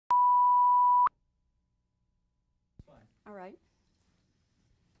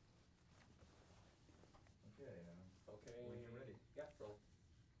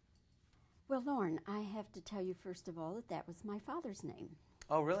Well, Loren, I have to tell you first of all that that was my father's name.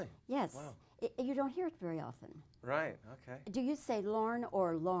 Oh, really? Yes. Wow. You don't hear it very often. Right, okay. Do you say Loren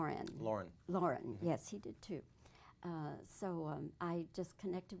or Loren? Loren. Loren, yes, he did too. I just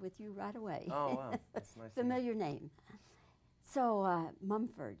connected with you right away. Oh, wow. That's nice. Familiar name. So,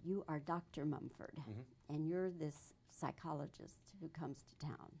 Mumford, you are Dr. Mumford, and you're this psychologist who comes to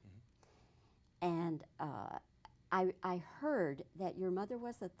town. And I heard that your mother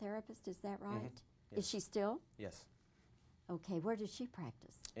was a therapist, is that right? Yes. Is she still? Yes. Okay, where does she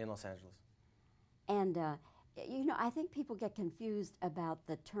practice? In Los Angeles. And, you know, I think people get confused about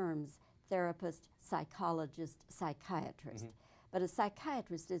the terms therapist, psychologist, psychiatrist. But a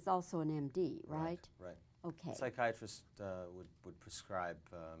psychiatrist is also an MD, right? Right. Okay. A psychiatrist would prescribe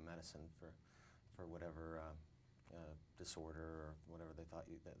medicine for whatever disorder or whatever they thought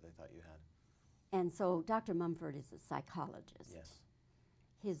you had. And so Dr. Mumford is a psychologist. Yes.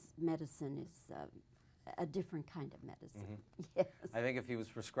 His medicine is a different kind of medicine. Yes. I think if he was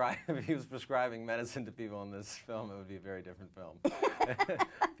prescribing medicine to people in this film, it would be a very different film.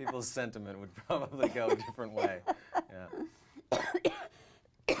 People's sentiment would probably go a different way. Yeah.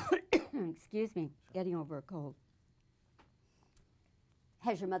 Excuse me, getting over a cold.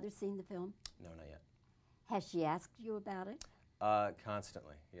 Has your mother seen the film? No, not yet. Has she asked you about it?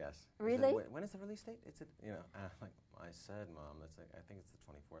 Constantly, yes. Really? When is the release date? Like I said, Mom, I think it's the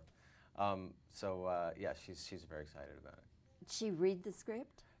 24th. Yeah, she's very excited about it. Did she read the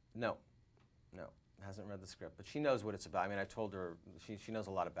script? No, hasn't read the script, but she knows what it's about. I mean, I told her she knows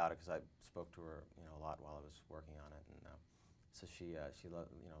a lot about it because I spoke to her, a lot while I was working on it, and so she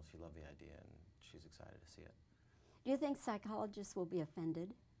loved the idea, and she's excited to see it. Do you think psychologists will be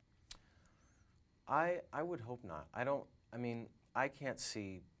offended? I would hope not. I can't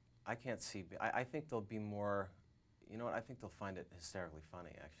see. I think they'll be more. You know what? I think they'll find it hysterically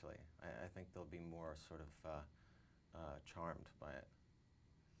funny. Actually, I think they'll be more sort of charmed by it.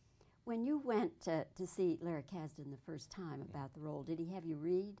 When you went to see Larry Kasdan the first time about the role, did he have you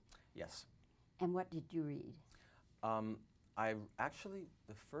read? Yes. And what did you read? I actually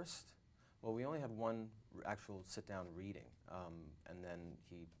we only had one actual sit-down reading, and then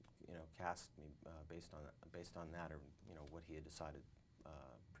he, cast me based on that, or what he had decided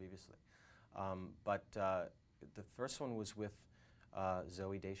previously. But the first one was with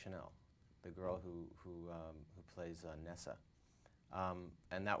Zooey Deschanel, the girl who plays Nessa,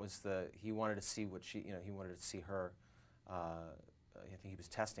 and that was he wanted to see what he wanted to see her. I think he was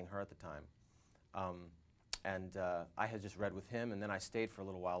testing her at the time. And I had just read with him, and then I stayed for a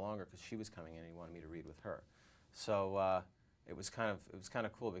little while longer because she was coming in and he wanted me to read with her. So it was kind of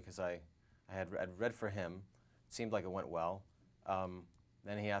cool because I'd read for him. It seemed like it went well.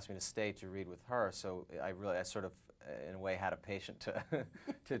 Then he asked me to stay to read with her, so I sort of, in a way, had a patient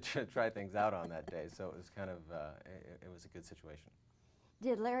to try things out on that day. So it was kind of it was a good situation.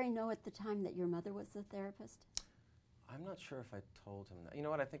 Did Larry know at the time that your mother was a therapist? I'm not sure if I told him that. You know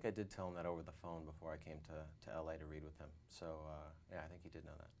what? I think I did tell him that over the phone before I came to LA to read with him. So yeah, I think he did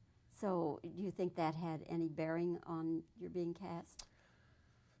know that. So do you think that had any bearing on your being cast?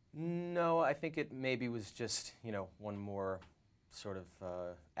 No, I think it maybe was just one more sort of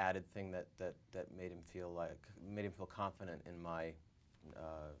added thing that made him feel confident in my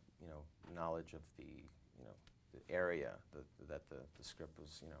knowledge of the the area that the script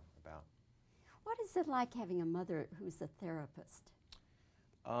was about. What is it like having a mother who's a therapist?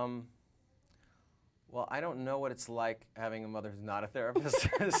 Well, I don't know what it's like having a mother who's not a therapist.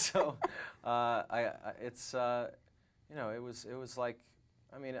 So it was like,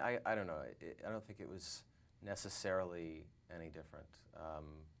 I mean, I don't know. I don't think it was necessarily any different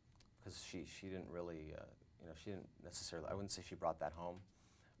because she didn't really, she didn't necessarily. I wouldn't say she brought that home,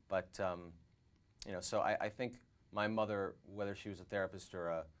 but so I think my mother, whether she was a therapist or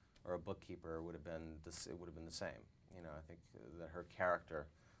a bookkeeper, would have been the same. I think that her character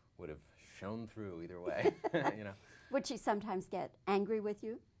would have shone through either way. Would she sometimes get angry with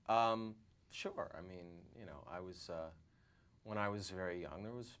you? Sure. I mean, I was when I was very young,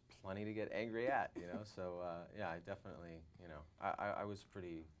 there was plenty to get angry at. So yeah, I definitely, I was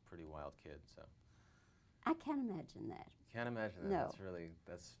pretty wild kid. So I can't imagine that. Can't imagine that. No.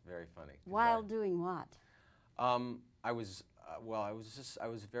 That's very funny. While doing what? I was I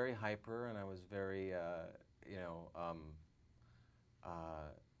was very hyper, and I was very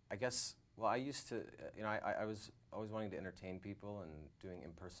I guess, well, I used to, I was always wanting to entertain people and doing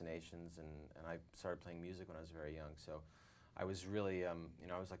impersonations, and I started playing music when I was very young. So I was really, I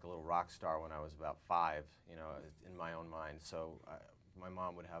was like a little rock star when I was about 5, in my own mind. So my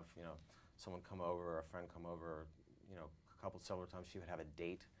mom would have, someone come over, or a friend come over, several times she would have a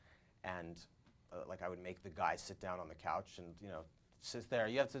date, and like I would make the guy sit down on the couch and, you know, sit there.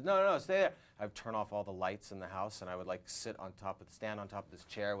 You have to, no, stay there. I would turn off all the lights in the house, and I would like stand on top of this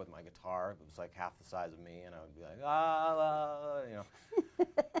chair with my guitar. It was like half the size of me, and I would be like, you know.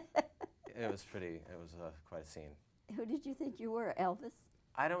 It was quite a scene. Who did you think you were, Elvis?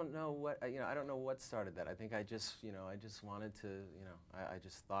 I don't know what, I don't know what started that. I think I just wanted to, I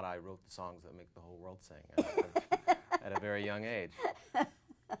just thought I wrote the songs that make the whole world sing at a very young age.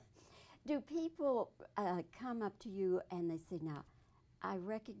 Do people come up to you and they say, now, I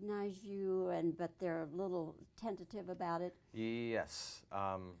recognize you, but they're a little tentative about it? Yes.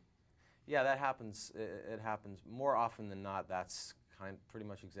 Yeah, that happens. It happens more often than not. That's pretty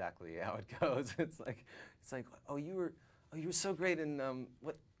much exactly how it goes. It's like, oh, you were so great in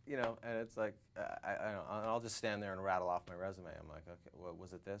what, you know, and it's like, I'll just stand there and rattle off my resume. I'm like, okay, well,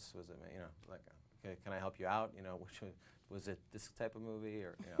 was it this? Was it, you know, like, okay, can I help you out? You know, was it this type of movie,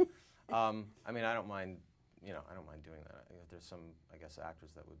 or, you know? I mean, I don't mind doing that. There's some, I guess,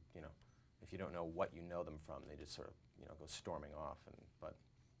 actors that would, you know, if you don't know what you know them from, they just sort of, you know, go storming off. But,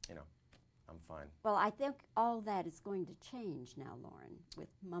 you know, I'm fine. Well, I think all that is going to change now, Loren, with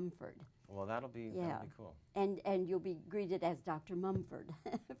Mumford. Well, that'll be cool. And you'll be greeted as Dr. Mumford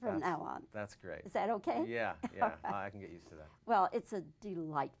from now on. That's great. Is that okay? Yeah. I can get used to that. Well, it's a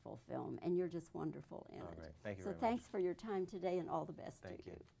delightful film, and you're just wonderful in it. Great. Thank you so very much. thanks for your time today, and all the best to you. Thank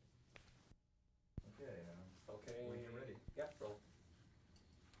you. Okay, when you're ready. Yeah, roll.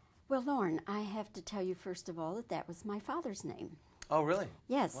 Well, Loren, I have to tell you first of all that was my father's name. Oh, really?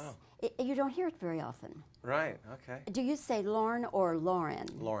 Yes. Wow. You don't hear it very often. Right, okay. Do you say Loren or Loren?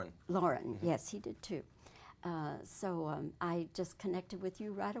 Loren. Loren, yes, he did too. So I just connected with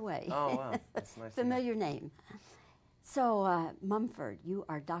you right away. Oh, wow. That's nice. Familiar name. So, Mumford, you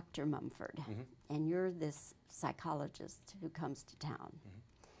are Dr. Mumford, and you're this psychologist who comes to town.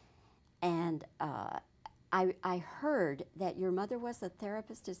 And I heard that your mother was a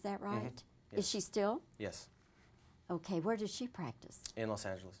therapist, is that right? Yes. Is she still? Yes. Okay, where does she practice? In Los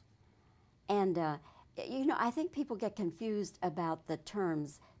Angeles. And, you know, I think people get confused about the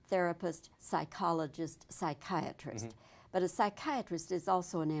terms therapist, psychologist, psychiatrist. But a psychiatrist is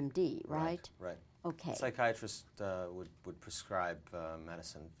also an MD, right? Right. Okay. A psychiatrist would prescribe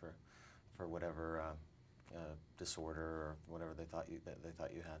medicine for whatever disorder or whatever they thought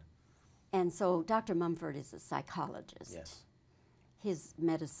you had. And so Dr. Mumford is a psychologist. Yes. His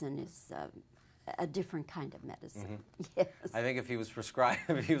medicine is a different kind of medicine. Yes. I think if he was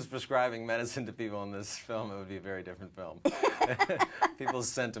prescribing medicine to people in this film, it would be a very different film. People's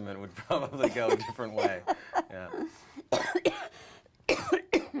sentiment would probably go a different way. Yeah.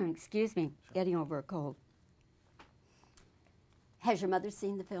 Excuse me, getting over a cold. Has your mother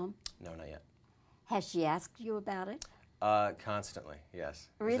seen the film? No, not yet. Has she asked you about it? Constantly, yes.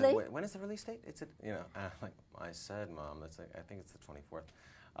 Really? When is the release date? It's like I said, Mom. I think it's the 24th.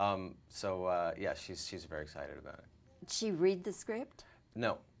 Yeah, she's very excited about it. Did she read the script?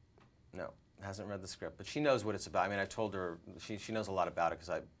 No, hasn't read the script, but she knows what it's about. I mean, I told her she knows a lot about it because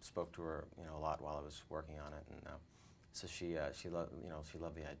I spoke to her, you know, a lot while I was working on it, and so she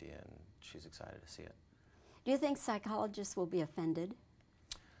loved the idea, and she's excited to see it. Do you think psychologists will be offended?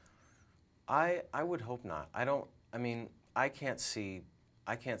 I would hope not. I mean, I can't see.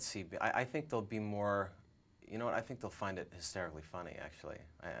 I think they'll be more. You know what? I think they'll find it hysterically funny. Actually,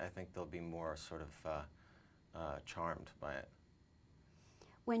 I think they'll be more sort of charmed by it.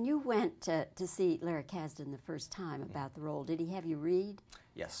 When you went to see Larry Kasdan the first time about the role, did he have you read?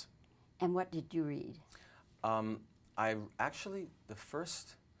 Yes. And what did you read? I actually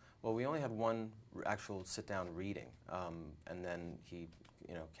we only had one actual sit-down reading, and then he,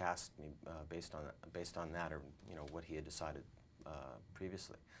 you know, cast me based on that, or you know what he had decided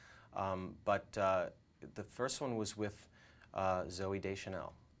previously. But the first one was with Zooey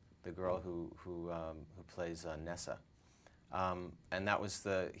Deschanel, the girl who plays Nessa, and that was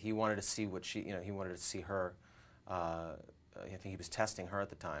he wanted to see what she, you know, he wanted to see her. I think he was testing her at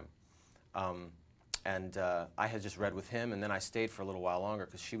the time. And I had just read with him, and then I stayed for a little while longer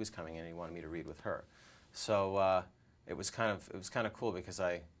because she was coming in and he wanted me to read with her. So it was kind of cool because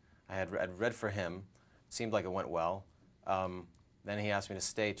I had read for him. It seemed like it went well. Then he asked me to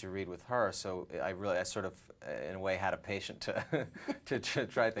stay to read with her, so I sort of, in a way, had a patient to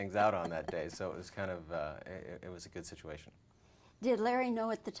try things out on that day. So it was kind of, it was a good situation. Did Larry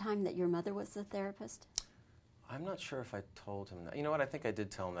know at the time that your mother was a therapist? I'm not sure if I told him that. You know what, I think I did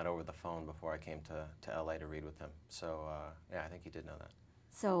tell him that over the phone before I came to LA to read with him. So, yeah, I think he did know that.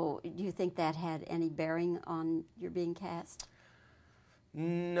 So, do you think that had any bearing on your being cast?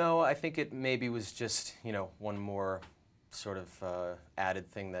 No, I think it maybe was just, you know, one more sort of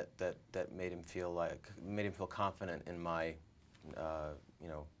added thing that made him feel confident in my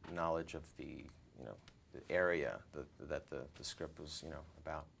knowledge of the the area that the script was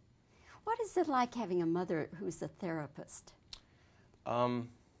about. What is it like having a mother who's a therapist? Well,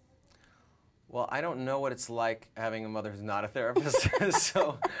 I don't know what it's like having a mother who's not a therapist.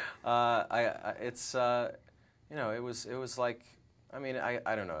 So it's it was like, I mean,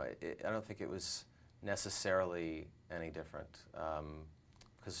 I don't know. I don't think it was necessarily any different,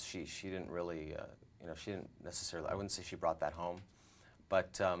 because she didn't really she didn't necessarily, I wouldn't say she brought that home,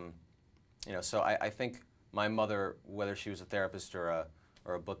 but so I think my mother, whether she was a therapist or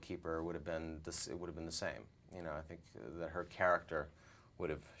a bookkeeper, would have been it would have been the same. I think that her character would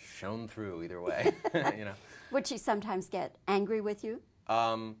have shone through either way. Would she sometimes get angry with you?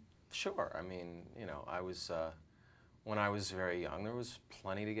 Sure. I mean, I was when I was very young, there was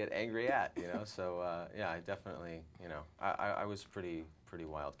plenty to get angry at. So yeah, I definitely, I was pretty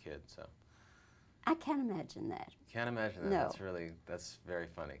wild kid. So I can't imagine that. Can't imagine that. No. That's very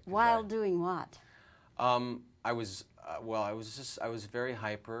funny. While doing what? I was I was very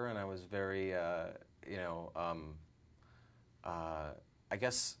hyper, and I was very I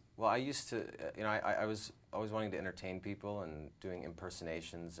guess, well, I used to, I was always wanting to entertain people and doing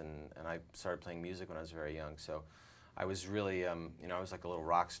impersonations, and I started playing music when I was very young. So I was really, I was like a little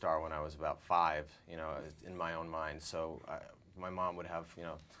rock star when I was about 5, in my own mind. So my mom would have,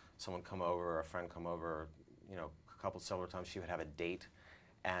 someone come over, or a friend come over, several times. She would have a date,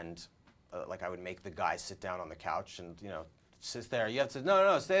 and like I would make the guy sit down on the couch and, sit there. You have to,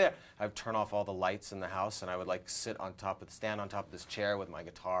 no, stay there. I would turn off all the lights in the house, and I would like stand on top of this chair with my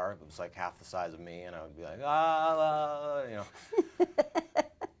guitar. It was like half the size of me, and I would be like,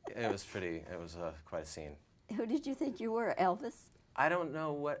 It was quite a scene. Who did you think you were, Elvis? I don't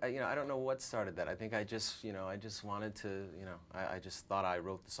know what, I don't know what started that. I think I just, I just wanted to, I just thought I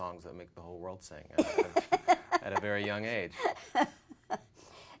wrote the songs that make the whole world sing at a very young age.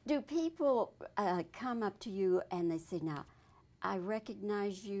 Do people come up to you and they say, now, I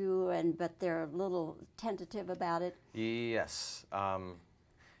recognize you, but they're a little tentative about it? Yes.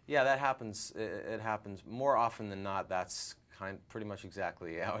 Yeah, that happens. It happens more often than not. That's pretty much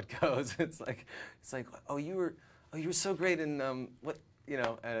exactly how it goes. It's like, oh, you were so great in what,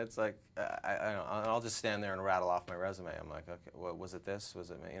 and it's like, I don't know. I'll just stand there and rattle off my resume. I'm like, okay, well, was it this? Was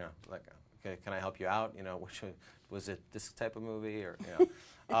it me? Like, okay, can I help you out? Was it this type of movie, or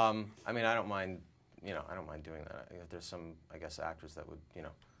I mean, I don't mind. I don't mind doing that. There's some, I guess, actors that would,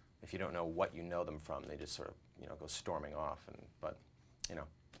 if you don't know what you know them from, they just sort of, go storming off. But,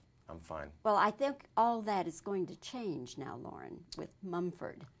 I'm fine. Well, I think all that is going to change now, Loren, with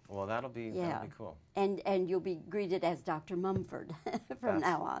Mumford. Well, that'll be cool. And you'll be greeted as Dr. Mumford from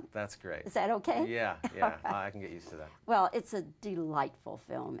now on. That's great. Is that okay? Yeah. I can get used to that. Well, it's a delightful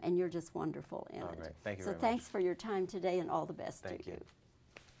film, and you're just wonderful in it. Great. Thank you so very much. thanks for your time today, and all the best to you. Thank you.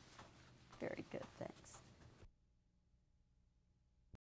 Very good. Thanks.